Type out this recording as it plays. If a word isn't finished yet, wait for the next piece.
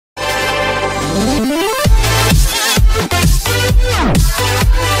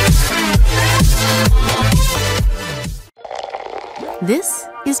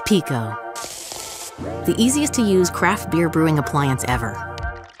is Pico, the easiest to use craft beer brewing appliance ever.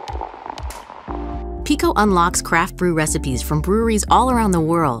 Pico unlocks craft brew recipes from breweries all around the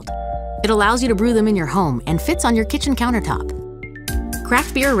world. It allows you to brew them in your home and fits on your kitchen countertop.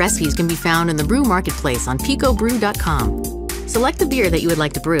 Craft beer recipes can be found in the brew marketplace on PicoBrew.com. Select the beer that you would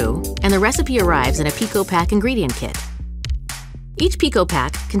like to brew, and the recipe arrives in a Pico Pack ingredient kit. Each Pico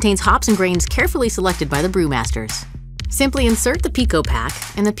Pack contains hops and grains carefully selected by the brewmasters. Simply insert the Pico Pack,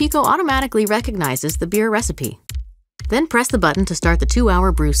 and the Pico automatically recognizes the beer recipe. Then press the button to start the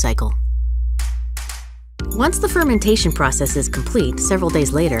 2-hour brew cycle. Once the fermentation process is complete several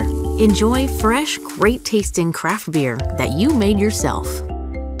days later, enjoy fresh, great-tasting craft beer that you made yourself.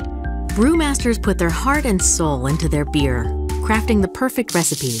 Brewmasters put their heart and soul into their beer, crafting the perfect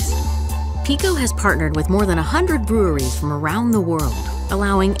recipes. Pico has partnered with more than 100 breweries from around the world,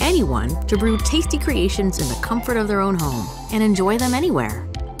 allowing anyone to brew tasty creations in the comfort of their own home and enjoy them anywhere.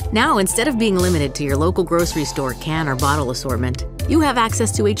 Now, instead of being limited to your local grocery store can or bottle assortment, you have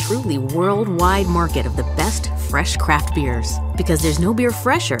access to a truly worldwide market of the best fresh craft beers, because there's no beer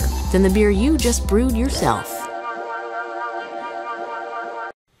fresher than the beer you just brewed yourself.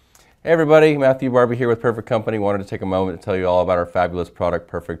 Hey everybody, Matthew Barbie here with Perfect Company. Wanted to take a moment to tell you all about our fabulous product,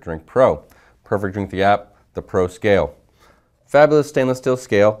 Perfect Drink Pro. Perfect Drink the app, the Pro Scale. Fabulous stainless steel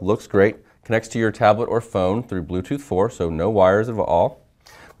scale, looks great, connects to your tablet or phone through Bluetooth 4, so no wires at all.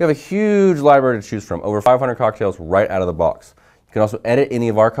 We have a huge library to choose from, over 500 cocktails right out of the box. You can also edit any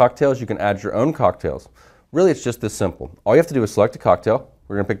of our cocktails. You can add your own cocktails. Really, it's just this simple. All you have to do is select a cocktail.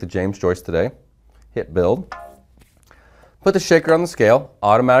 We're going to pick the James Joyce today. Hit build. Put the shaker on the scale.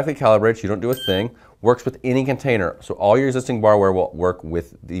 Automatically calibrates. You don't do a thing. Works with any container. So all your existing barware will work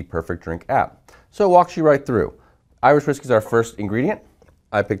with the Perfect Drink app. So it walks you right through. Irish whiskey is our first ingredient.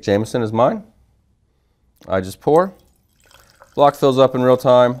 I picked Jameson as mine. I just pour. Block fills up in real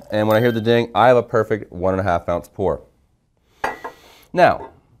time, and when I hear the ding, I have a perfect 1.5 ounce pour.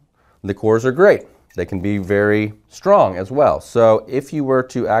 Now, liqueurs are great. They can be very strong as well. So if you were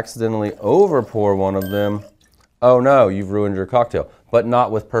to accidentally over pour one of them, oh no, you've ruined your cocktail, but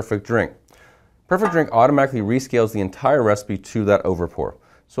not with Perfect Drink. Perfect Drink automatically rescales the entire recipe to that over pour.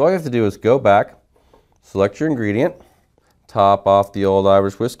 So all you have to do is go back, select your ingredient, top off the old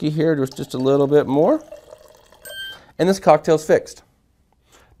Irish whiskey here, just a little bit more. And this cocktail's fixed.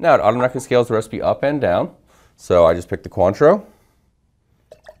 Now it automatically scales the recipe up and down. So I just picked the Cointreau,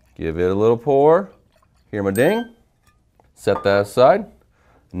 give it a little pour, hear my ding, set that aside.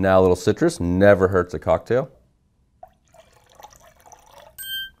 Now a little citrus, never hurts a cocktail.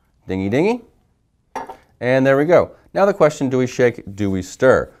 Dingy dingy. And there we go. Now the question, do we shake, do we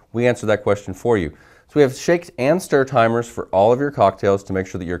stir? We answer that question for you. So we have shake and stir timers for all of your cocktails to make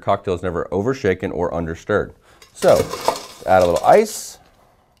sure that your cocktail is never overshaken or understirred. So, add a little ice,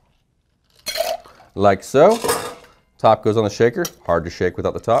 like so. Top goes on the shaker, hard to shake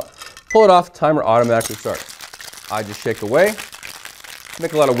without the top. Pull it off, timer automatically starts. I just shake away,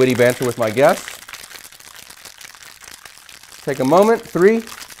 make a lot of witty banter with my guests. Take a moment, 3,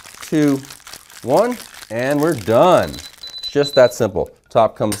 2, 1, and we're done. It's just that simple.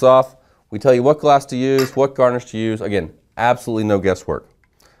 Top comes off, we tell you what glass to use, what garnish to use. Again, absolutely no guesswork.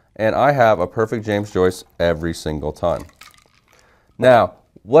 And I have a perfect James Joyce every single time. Now,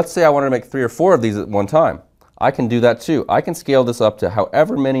 let's say I wanted to make 3 or 4 of these at one time. I can do that too. I can scale this up to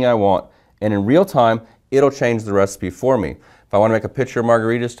however many I want, and in real time, it'll change the recipe for me. If I want to make a pitcher of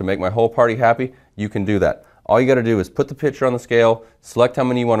margaritas to make my whole party happy, you can do that. All you got to do is put the pitcher on the scale, select how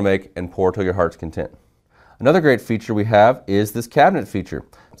many you want to make, and pour till your heart's content. Another great feature we have is this cabinet feature.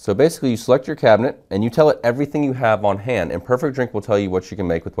 So basically you select your cabinet and you tell it everything you have on hand, and Perfect Drink will tell you what you can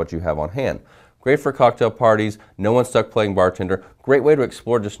make with what you have on hand. Great for cocktail parties, no one's stuck playing bartender, great way to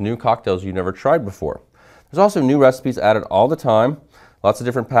explore just new cocktails you've never tried before. There's also new recipes added all the time, lots of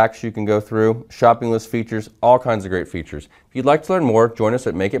different packs you can go through, shopping list features, all kinds of great features. If you'd like to learn more, join us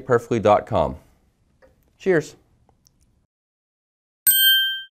at makeitperfectly.com. Cheers.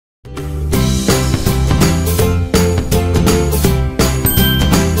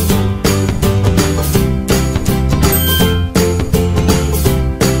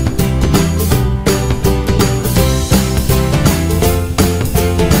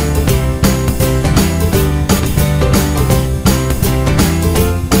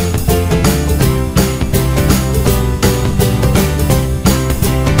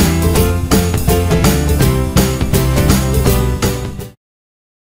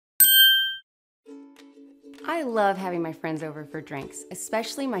 I love having my friends over for drinks,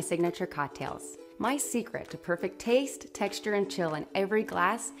 especially my signature cocktails. My secret to perfect taste, texture, and chill in every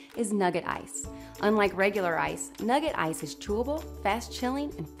glass is Nugget ice. Unlike regular ice, Nugget ice is chewable, fast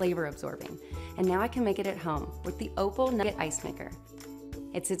chilling, and flavor absorbing. And now I can make it at home with the Opal Nugget Ice Maker.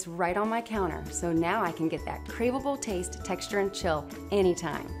 It sits right on my counter, so now I can get that craveable taste, texture, and chill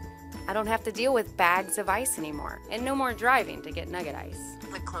anytime. I don't have to deal with bags of ice anymore, and no more driving to get Nugget ice.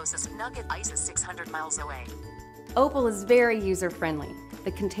 The closest Nugget ice is 600 miles away. Opal is very user-friendly.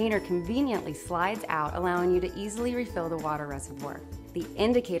 The container conveniently slides out, allowing you to easily refill the water reservoir. The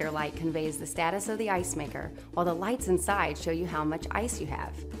indicator light conveys the status of the ice maker, while the lights inside show you how much ice you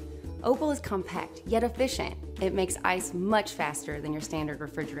have. Opal is compact, yet efficient. It makes ice much faster than your standard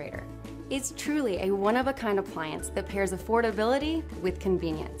refrigerator. It's truly a one-of-a-kind appliance that pairs affordability with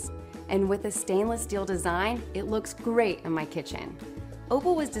convenience. And with a stainless steel design, it looks great in my kitchen.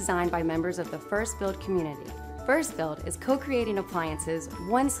 Opal was designed by members of the First Build community. First Build is co-creating appliances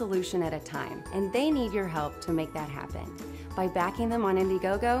one solution at a time, and they need your help to make that happen. By backing them on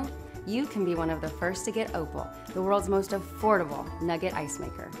Indiegogo, you can be one of the first to get Opal, the world's most affordable Nugget ice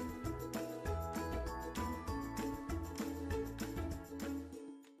maker.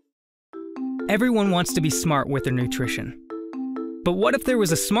 Everyone wants to be smart with their nutrition. But what if there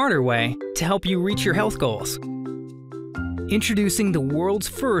was a smarter way to help you reach your health goals? Introducing the world's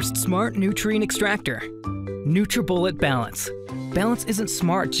first smart nutrient extractor, NutriBullet Balance. Balance isn't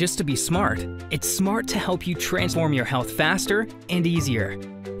smart just to be smart. It's smart to help you transform your health faster and easier.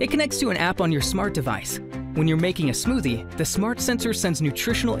 It connects to an app on your smart device. When you're making a smoothie, the smart sensor sends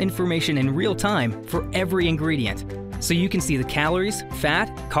nutritional information in real time for every ingredient, so you can see the calories,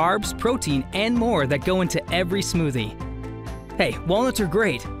 fat, carbs, protein, and more that go into every smoothie. Hey, walnuts are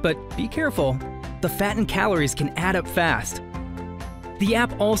great, but be careful. The fat and calories can add up fast. The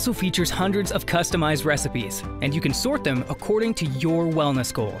app also features hundreds of customized recipes, and you can sort them according to your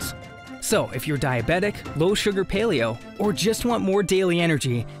wellness goals. So if you're diabetic, low sugar paleo, or just want more daily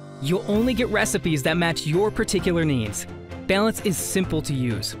energy, you'll only get recipes that match your particular needs. Balance is simple to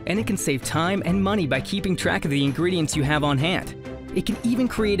use, and it can save time and money by keeping track of the ingredients you have on hand. It can even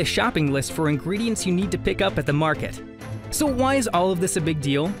create a shopping list for ingredients you need to pick up at the market. So why is all of this a big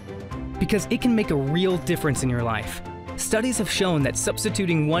deal? Because it can make a real difference in your life. Studies have shown that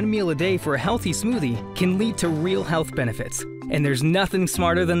substituting one meal a day for a healthy smoothie can lead to real health benefits, and there's nothing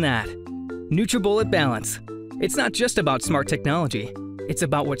smarter than that. NutriBullet Balance. It's not just about smart technology, it's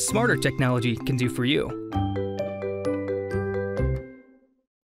about what smarter technology can do for you.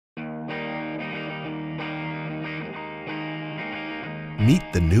 Meet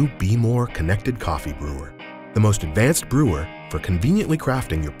the new Behmor Connected Coffee Brewer, the most advanced brewer for conveniently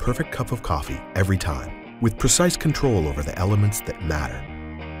crafting your perfect cup of coffee every time, with precise control over the elements that matter.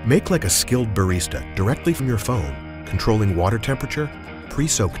 Make like a skilled barista directly from your phone, controlling water temperature,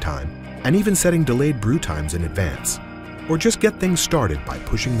 pre-soak time, and even setting delayed brew times in advance. Or just get things started by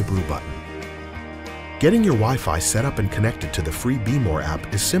pushing the brew button. Getting your Wi-Fi set up and connected to the free Behmor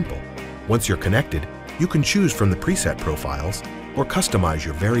app is simple. Once you're connected, you can choose from the preset profiles or customize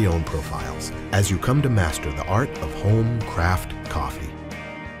your very own profiles as you come to master the art of home craft coffee.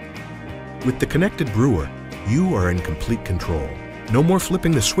 With the connected brewer, you are in complete control. No more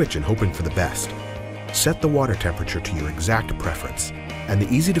flipping the switch and hoping for the best. Set the water temperature to your exact preference, and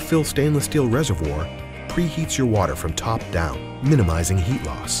the easy-to-fill stainless steel reservoir preheats your water from top down, minimizing heat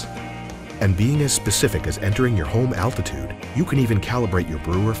loss. And being as specific as entering your home altitude, you can even calibrate your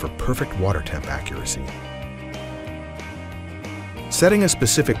brewer for perfect water temp accuracy. Setting a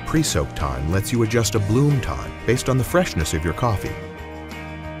specific pre-soak time lets you adjust a bloom time based on the freshness of your coffee.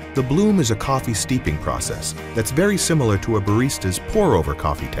 The bloom is a coffee steeping process that's very similar to a barista's pour-over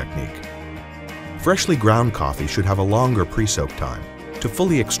coffee technique. Freshly ground coffee should have a longer pre-soak time to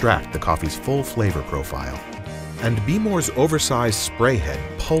fully extract the coffee's full flavor profile. And Behmor's oversized spray head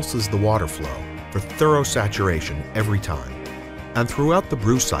pulses the water flow for thorough saturation every time. And throughout the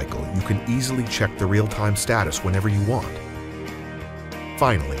brew cycle, you can easily check the real-time status whenever you want.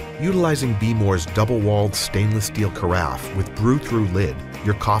 Finally, utilizing Behmor's double-walled stainless steel carafe with brew-through lid,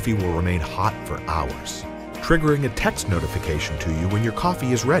 your coffee will remain hot for hours, triggering a text notification to you when your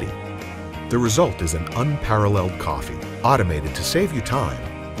coffee is ready. The result is an unparalleled coffee, automated to save you time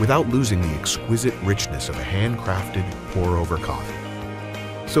without losing the exquisite richness of a handcrafted pour-over coffee.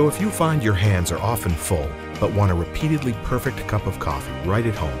 So if you find your hands are often full but want a repeatedly perfect cup of coffee right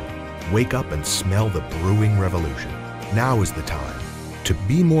at home, wake up and smell the brewing revolution. Now is the time to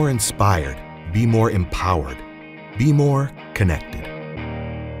be more inspired, be more empowered, be more connected.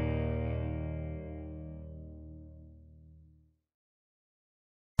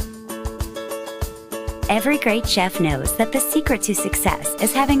 Every great chef knows that the secret to success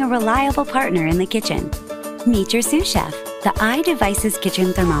is having a reliable partner in the kitchen. Meet your sous chef, the iDevices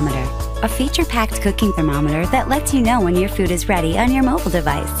Kitchen Thermometer, a feature-packed cooking thermometer that lets you know when your food is ready on your mobile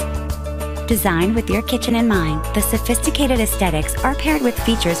device. Designed with your kitchen in mind, the sophisticated aesthetics are paired with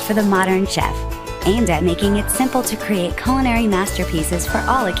features for the modern chef, aimed at making it simple to create culinary masterpieces for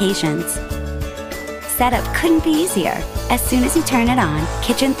all occasions. Setup couldn't be easier. As soon as you turn it on,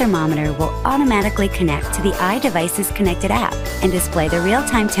 Kitchen Thermometer will automatically connect to the iDevices connected app and display the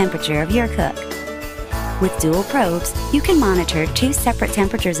real-time temperature of your cook. With dual probes, you can monitor 2 separate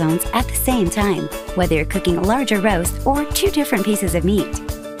temperature zones at the same time, whether you're cooking a larger roast or 2 different pieces of meat.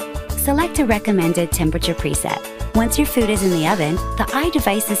 Select a recommended temperature preset. Once your food is in the oven, the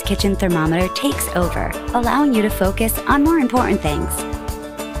iDevices Kitchen Thermometer takes over, allowing you to focus on more important things.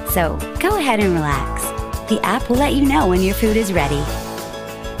 So, go ahead and relax. The app will let you know when your food is ready.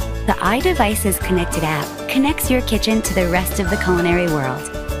 The iDevices connected app connects your kitchen to the rest of the culinary world.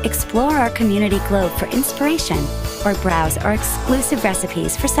 Explore our community globe for inspiration, or browse our exclusive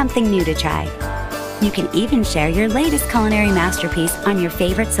recipes for something new to try. You can even share your latest culinary masterpiece on your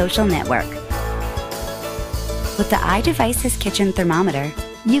favorite social network. With the iDevices Kitchen Thermometer,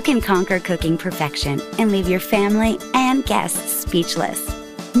 you can conquer cooking perfection and leave your family and guests speechless.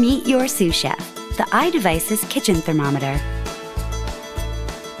 Meet your sous chef, the iDevices Kitchen Thermometer.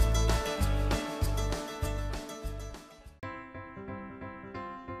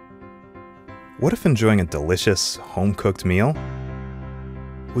 What if enjoying a delicious, home-cooked meal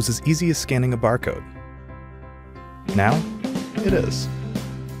was as easy as scanning a barcode? Now, it is.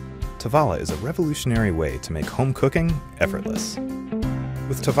 Tovala is a revolutionary way to make home cooking effortless.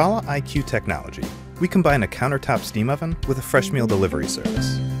 With Tovala IQ technology, we combine a countertop steam oven with a fresh meal delivery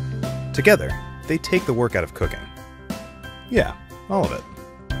service. Together, they take the work out of cooking. Yeah, all of it.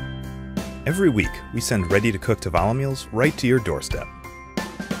 Every week, we send ready-to-cook Tovala meals right to your doorstep.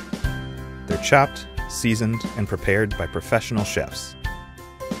 They're chopped, seasoned, and prepared by professional chefs.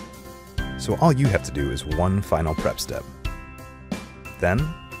 So all you have to do is one final prep step. Then,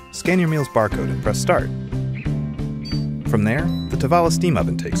 scan your meal's barcode and press start. From there, the Tovala steam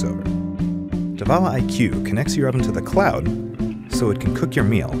oven takes over. Tovala IQ connects your oven to the cloud so it can cook your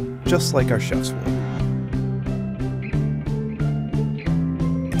meal just like our chefs would.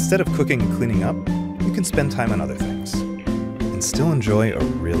 Instead of cooking and cleaning up, you can spend time on other things and still enjoy a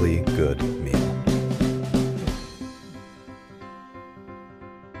really good meal.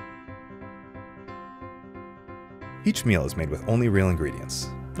 Each meal is made with only real ingredients,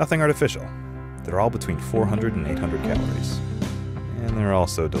 nothing artificial. They're all between 400 and 800 calories, and they're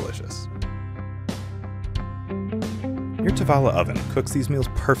also delicious. Your Tovala oven cooks these meals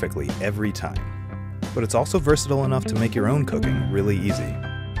perfectly every time, but it's also versatile enough to make your own cooking really easy.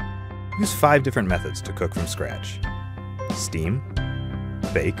 Use 5 different methods to cook from scratch: steam,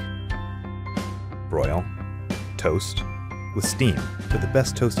 bake, broil, toast, with steam for the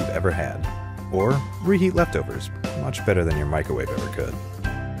best toast you've ever had, or reheat leftovers, much better than your microwave ever could.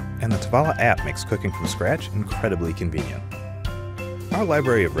 And the Tovala app makes cooking from scratch incredibly convenient. Our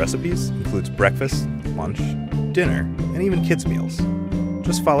library of recipes includes breakfast, lunch, dinner, and even kids' meals.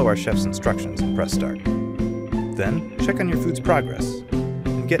 Just follow our chef's instructions and press start. Then, check on your food's progress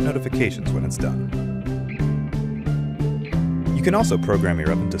and get notifications when it's done. You can also program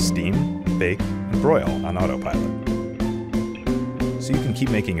your oven to steam, bake, and broil on autopilot. So you can keep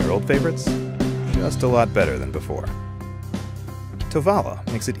making your old favorites just a lot better than before. Tovala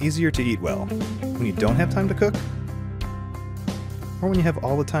makes it easier to eat well when you don't have time to cook, or when you have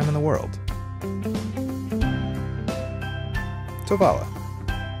all the time in the world. Tovala.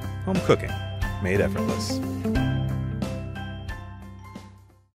 Home cooking made effortless.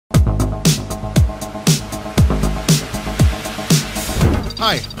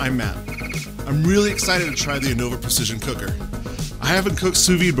 Hi, I'm Matt. I'm really excited to try the Anova Precision Cooker. I haven't cooked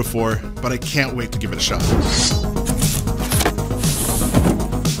sous vide before, but I can't wait to give it a shot.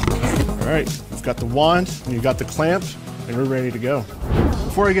 All right, we've got the wand, and you've got the clamp, and we're ready to go.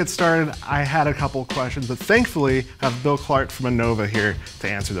 Before I get started, I had a couple questions, but thankfully I have Bill Clark from Anova here to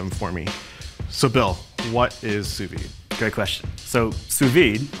answer them for me. So Bill, what is sous vide? Great question. So sous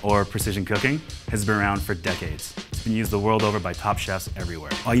vide, or precision cooking, has been around for decades. It's been used the world over by top chefs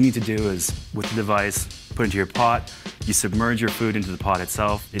everywhere. All you need to do is, with the device, put it into your pot, you submerge your food into the pot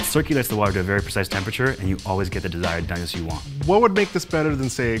itself, it circulates the water to a very precise temperature, and you always get the desired doneness you want. What would make this better than,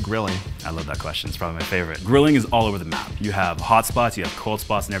 say, grilling? I love that question. It's probably my favorite. Grilling is all over the map. You have hot spots, you have cold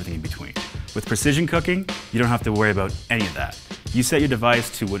spots, and everything in between. With precision cooking, you don't have to worry about any of that. You set your device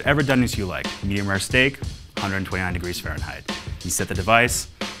to whatever doneness you like. Medium rare steak, 129 degrees Fahrenheit. You set the device,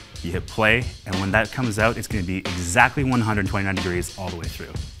 You hit play, and when that comes out, it's going to be exactly 129 degrees all the way through.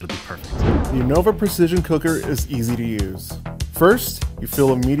 It'll be perfect. The Anova Precision Cooker is easy to use. First, you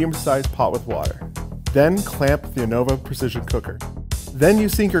fill a medium-sized pot with water. Then clamp the Anova Precision Cooker. Then you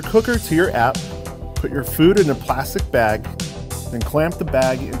sync your cooker to your app, put your food in a plastic bag, then clamp the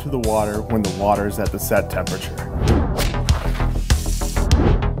bag into the water when the water is at the set temperature.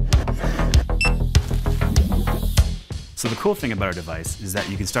 So the cool thing about our device is that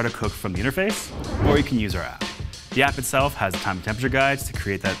you can start a cook from the interface, or you can use our app. The app itself has time and temperature guides to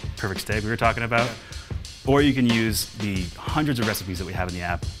create that perfect steak we were talking about, or you can use the hundreds of recipes that we have in the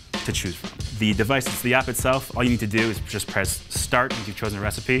app to choose from. The device, the app itself, all you need to do is just press start once you've chosen a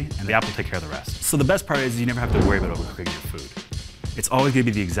recipe, and the app will take care of the rest. So the best part is you never have to worry about overcooking your food. It's always going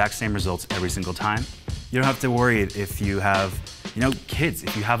to be the exact same results every single time. You don't have to worry if you have, kids,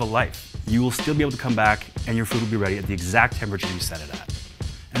 if you have a life. You will still be able to come back and your food will be ready at the exact temperature you set it at.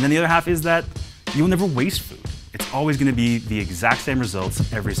 And then the other half is that you will never waste food. It's always going to be the exact same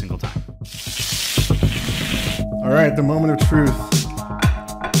results every single time. All right, the moment of truth.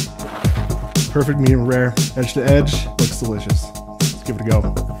 Perfect medium rare, edge to edge, looks delicious. Let's give it a go.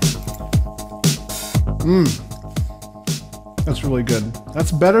 That's really good.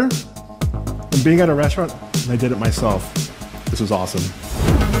 That's better than being at a restaurant, and I did it myself. This was awesome.